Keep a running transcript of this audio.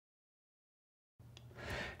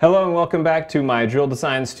Hello and welcome back to my drill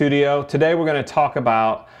design studio. Today we're going to talk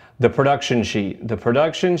about the production sheet. The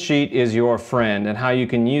production sheet is your friend and how you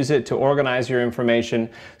can use it to organize your information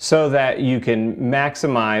so that you can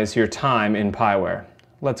maximize your time in Pyware.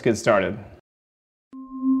 Let's get started.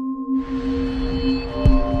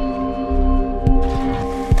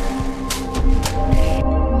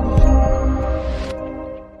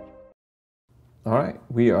 All right,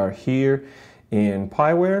 we are here in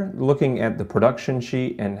Pyware looking at the production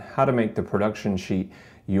sheet and how to make the production sheet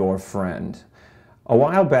your friend. A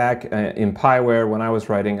while back in Pyware, when I was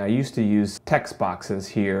writing, I used to use text boxes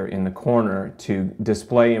here in the corner to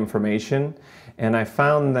display information, and I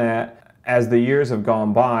found that as the years have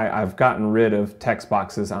gone by, I've gotten rid of text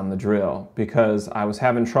boxes on the drill because I was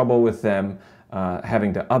having trouble with them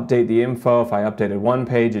having to update the info. If I updated one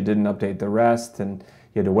page, it didn't update the rest, and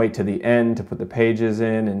you had to wait to the end to put the pages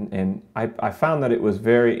in, and I found that it was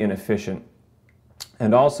very inefficient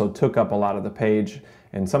and also took up a lot of the page,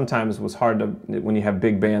 and sometimes was hard to, when you have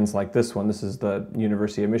big bands like this one. This is the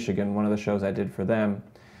University of Michigan, one of the shows I did for them.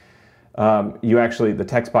 The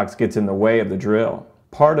text box gets in the way of the drill.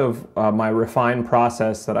 Part of my refined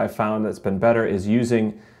process that I found that's been better is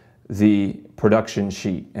using the production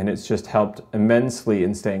sheet, and it's just helped immensely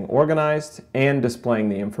in staying organized and displaying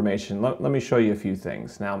the information. Let me show you a few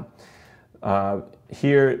things. Now,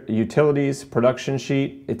 here, utilities, production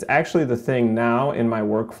sheet, it's actually the thing now in my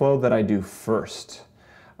workflow that I do first.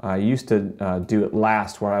 I used to do it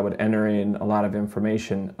last, where I would enter in a lot of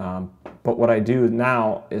information, but what I do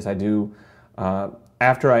now is I do,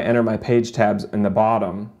 after I enter my page tabs in the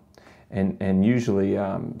bottom, and usually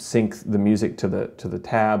sync the music to the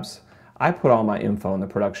tabs, I put all my info in the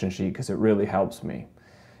production sheet because it really helps me.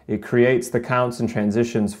 It creates the counts and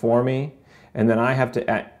transitions for me, and then I have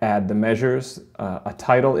to add the measures, a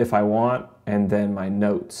title if I want, and then my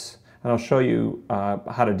notes. And I'll show you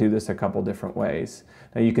how to do this a couple different ways.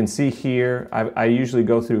 Now you can see here, I usually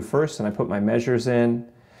go through first and I put my measures in,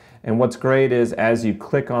 and what's great is as you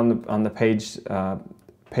click on the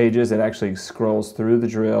pages, it actually scrolls through the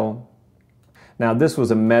drill. Now this was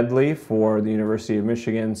a medley for the University of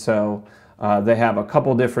Michigan, so they have a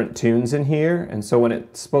couple different tunes in here, and so when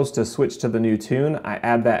it's supposed to switch to the new tune, I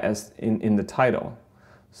add that as in the title.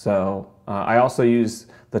 So I also use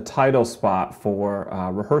the title spot for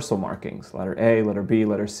rehearsal markings, letter A, letter B,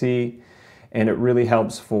 letter C, and it really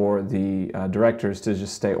helps for the directors to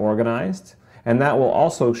just stay organized. And that will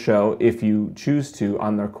also show, if you choose to,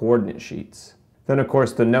 on their coordinate sheets. Then of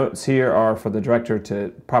course the notes here are for the director to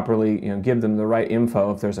properly give them the right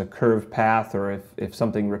info if there's a curved path, or if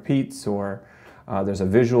something repeats, or there's a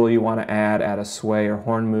visual you want to add a sway or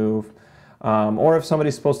horn move, or if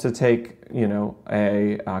somebody's supposed to take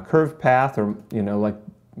a curved path, or like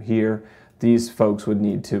here, these folks would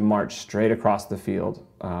need to march straight across the field,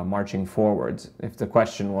 marching forwards. If the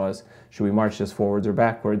question was, should we march this forwards or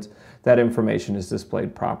backwards, that information is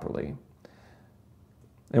displayed properly.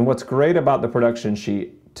 And what's great about the production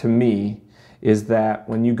sheet, to me, is that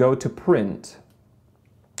when you go to print,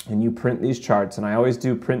 and you print these charts, and I always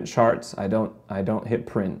do print charts, I don't hit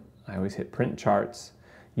print, I always hit print charts,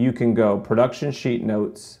 you can go production sheet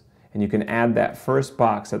notes, and you can add that first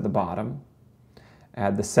box at the bottom,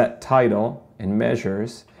 add the set title and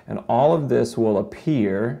measures, and all of this will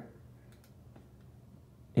appear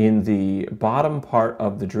in the bottom part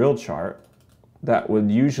of the drill chart that would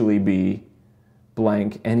usually be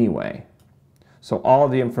blank anyway. So all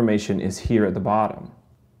of the information is here at the bottom.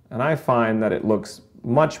 And I find that it looks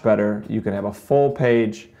much better. You can have a full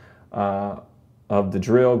page of the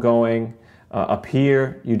drill going. Up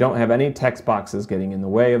here, you don't have any text boxes getting in the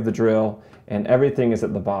way of the drill, and everything is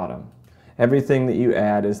at the bottom. Everything that you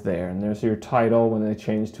add is there, and there's your title when they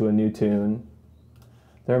change to a new tune,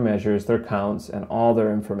 their measures, their counts, and all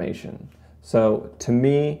their information. So to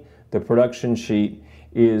me, the production sheet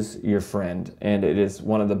is your friend, and it is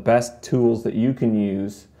one of the best tools that you can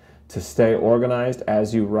use to stay organized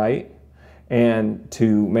as you write and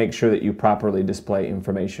to make sure that you properly display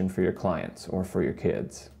information for your clients or for your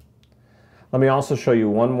kids. Let me also show you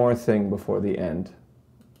one more thing before the end.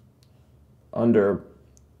 Under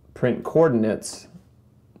print coordinates,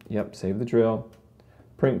 save the drill,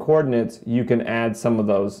 print coordinates, you can add some of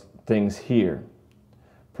those things here.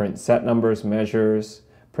 Print set numbers, measures,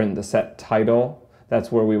 print the set title. That's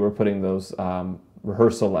where we were putting those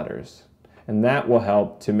rehearsal letters. And that will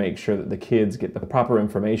help to make sure that the kids get the proper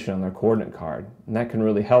information on their coordinate card. And that can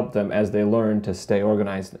really help them as they learn to stay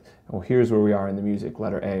organized. Well, here's where we are in the music,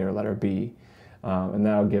 letter A or letter B. And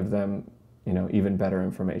that'll give them even better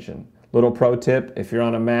information. Little pro tip, if you're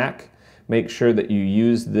on a Mac, make sure that you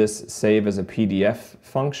use this save as a PDF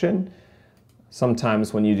function.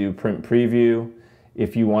 Sometimes when you do print preview,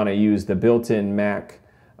 if you want to use the built-in Mac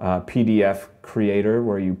PDF creator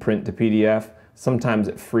where you print the PDF, sometimes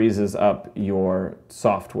it freezes up your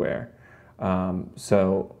software.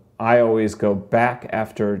 So I always go back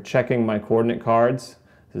after checking my coordinate cards.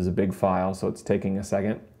 This is a big file, so it's taking a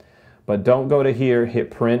second. But don't go to here, hit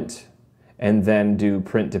print, and then do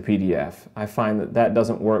print to PDF. I find that that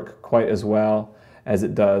doesn't work quite as well as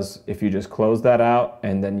it does if you just close that out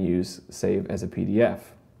and then use save as a PDF.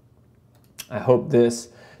 I hope this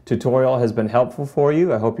tutorial has been helpful for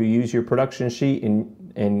you. I hope you use your production sheet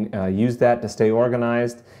and use that to stay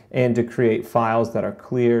organized and to create files that are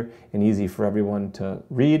clear and easy for everyone to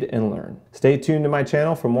read and learn. Stay tuned to my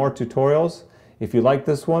channel for more tutorials. If you like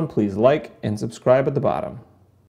this one, please like and subscribe at the bottom.